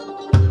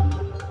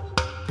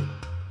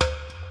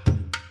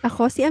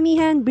Ako si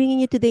Amihan,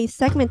 bringing you today's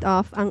segment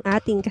of Ang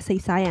Ating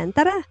Kasaysayan.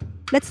 Tara,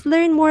 let's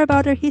learn more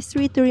about our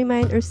history to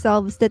remind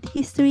ourselves that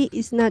history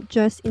is not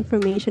just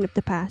information of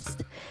the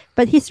past,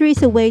 but history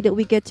is a way that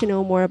we get to know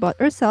more about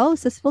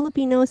ourselves as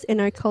Filipinos and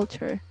our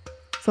culture.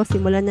 So,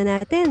 simulan na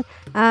natin.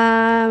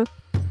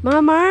 Mga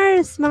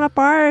Mars, mga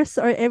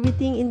Pars, or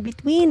everything in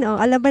between.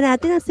 Alam ba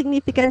natin ang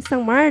significance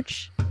ng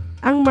March?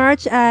 Ang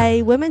March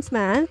ay Women's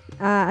Month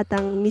at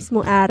ang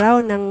mismong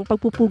araw ng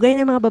pagpupugay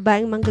ng mga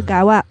babaeng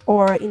manggagawa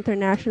or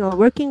International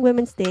Working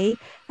Women's Day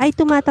ay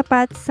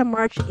tumatapat sa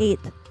March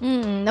 8.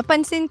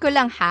 Napansin ko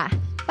lang ha.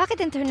 Bakit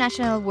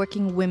International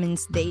Working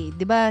Women's Day?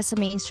 'Di ba sa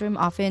mainstream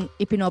often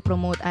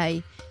ipinopromote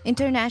ay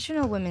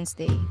International Women's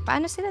Day.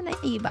 Paano sila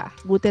naiiba?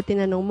 Buti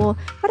tinanong mo.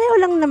 Pareho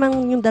lang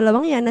naman yung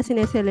dalawang yan na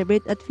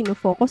sineselebrate at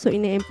finofocus o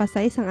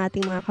ine-emphasize ang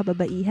ating mga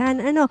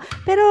kababaihan.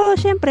 Pero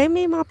syempre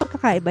may mga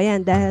pagkakaiba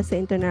yan dahil sa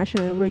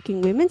International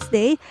Working Women's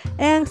Day,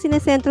 ang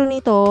sinesentro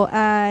nito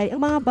ay ang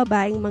mga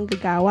babaeng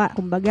manggagawa.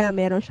 Kumbaga,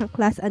 meron siyang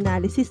class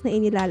analysis na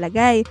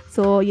inilalagay.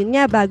 So, yun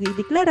nga, bago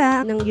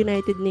ideklara ng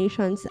United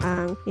Nations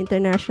ang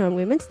International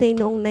Women's Day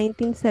noong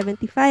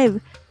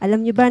 1975.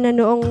 Alam niyo ba na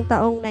noong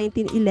taong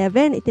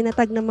 1911,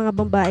 itinatag ng mga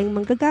babaeng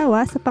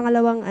manggagawa sa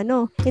pangalawang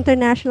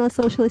International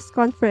Socialist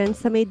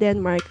Conference sa May,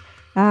 Denmark.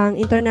 Ang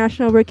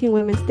International Working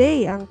Women's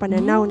Day, ang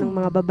pananaw ng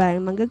mga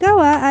babaeng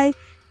manggagawa ay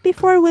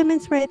before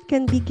women's right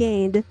can be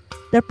gained,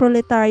 the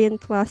proletarian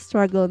class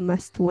struggle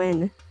must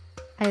win.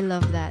 I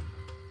love that.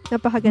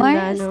 Napakaganda,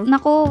 Mars,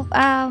 nako,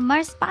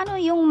 Mars, paano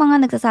yung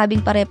mga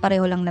nagsasabing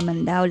pare-pareho lang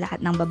naman daw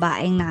lahat ng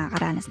babaeng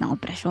nakakaranas ng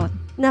opresyon?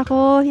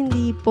 Nako,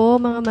 hindi po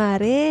mga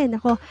mare.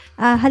 Nako,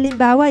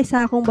 halimbawa,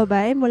 isa akong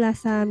babae mula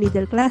sa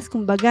middle class.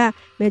 Kumbaga,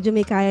 medyo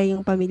may kaya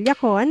yung pamilya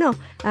ko.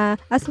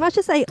 As much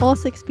as I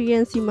also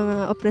experience yung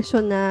mga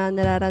opresyon na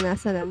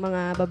nararanasan ng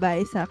mga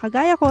babae sa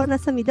kagaya ko,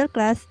 nasa middle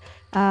class,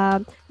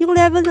 yung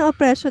level ng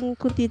oppression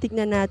kung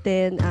titignan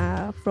natin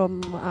from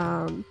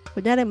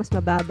kunyari mas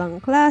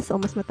mababang class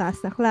o mas mataas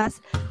na class,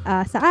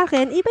 sa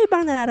akin,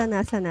 iba-ibang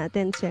nararanasan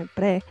natin,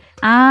 syempre.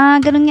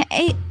 Ganun nga.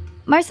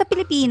 Mars, sa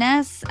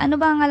Pilipinas, ano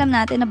ba ang alam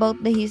natin about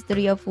the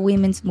history of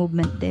women's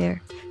movement there?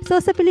 So,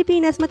 sa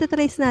Pilipinas,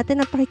 matatrace natin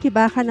ang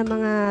pakikibaka ng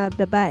mga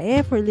babae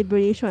for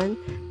liberation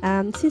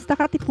since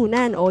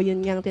nakatipunan o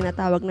yun yung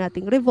tinatawag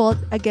nating revolt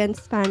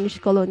against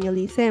Spanish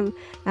colonialism.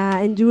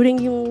 And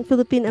during yung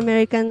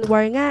Philippine-American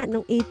War nga,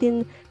 noong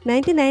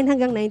 1899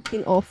 hanggang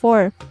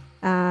 1904.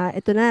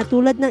 Ito na,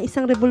 tulad ng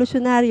isang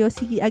revolusyonaryo,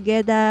 si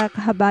Agueda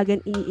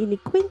Kahabagan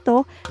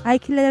Inikwento ay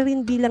kilala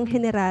rin bilang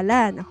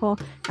generalan.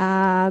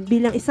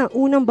 Bilang isang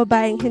unang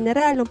babaeng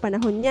general ng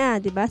panahon niya,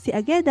 'di ba? Si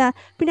Agueda,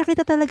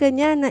 pinakita talaga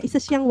niya na isa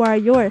siyang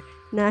warrior,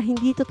 na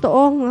hindi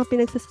totoong mga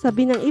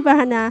pinagsasabi ng iba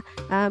na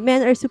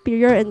men are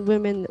superior and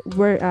women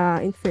were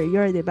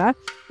inferior, 'di ba?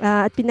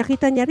 At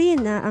pinakita niya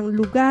rin na ang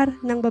lugar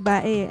ng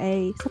babae ay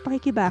sa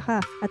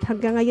pakikibaka. At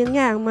hanggang ngayon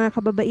nga, ang mga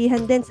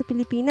kababaihan din sa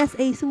Pilipinas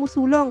ay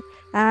sumusulong.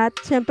 At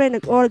syempre,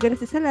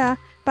 nag-organize sila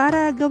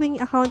para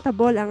gawing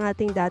accountable ang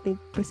ating dating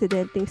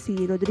presidenteng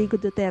si Rodrigo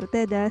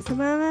Duterte dahil sa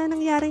mga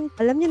nangyaring,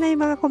 alam niyo na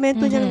yung mga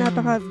komento niyang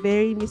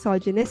very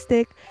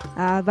misogynistic,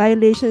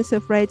 violations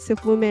of rights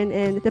of women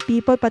and the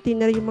people, pati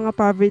na rin yung mga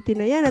poverty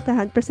na yan at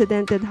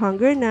unprecedented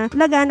hunger na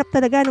laganap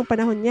talaga nung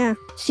panahon niya.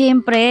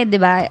 Siyempre, di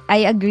ba?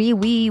 I agree.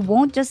 We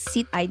won't just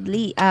sit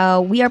idly.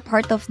 We are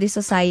part of this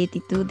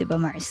society too, di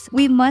ba, Mars?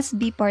 We must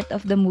be part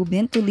of the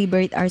movement to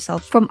liberate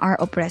ourselves from our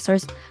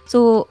oppressors.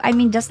 So, I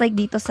mean, just like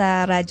dito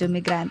sa Radyo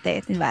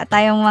Migrante, diba?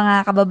 Tayong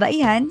mga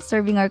kababaihan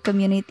serving our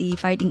community,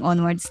 fighting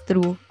onwards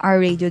through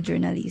our radio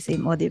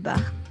journalism, o diba?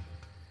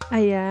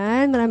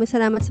 Ayan, maraming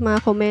salamat sa mga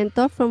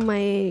komento from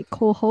my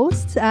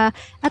co-hosts.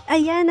 At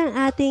ayan ang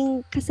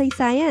ating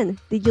kasaysayan.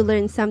 Did you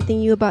learn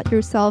something new about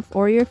yourself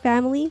or your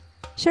family?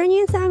 Share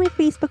niyo yan sa aming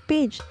Facebook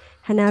page.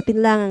 Hanapin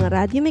lang ang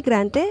Radyo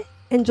Migrante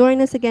and join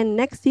us again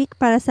next week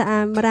para sa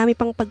marami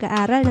pang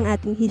pag-aaral ng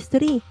ating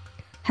history.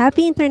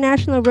 Happy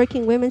International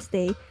Working Women's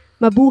Day!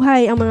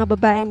 Mabuhay ang mga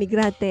babaeng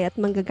migrante at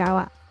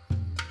manggagawa.